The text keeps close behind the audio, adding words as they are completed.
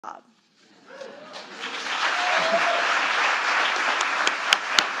I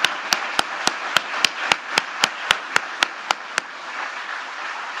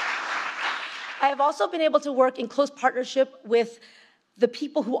have also been able to work in close partnership with the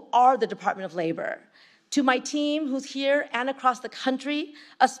people who are the Department of Labor. To my team who's here and across the country,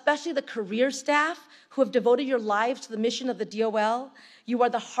 especially the career staff who have devoted your lives to the mission of the DOL, you are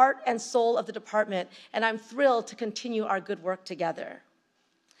the heart and soul of the department, and I'm thrilled to continue our good work together.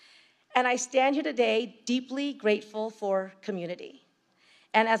 And I stand here today deeply grateful for community.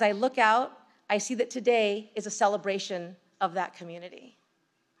 And as I look out, I see that today is a celebration of that community.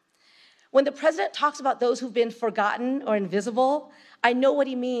 When the president talks about those who've been forgotten or invisible, I know what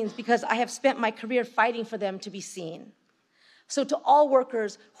he means because I have spent my career fighting for them to be seen. So to all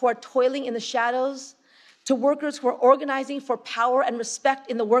workers who are toiling in the shadows, to workers who are organizing for power and respect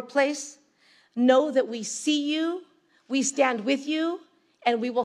in the workplace, know that we see you, we stand with you, and we will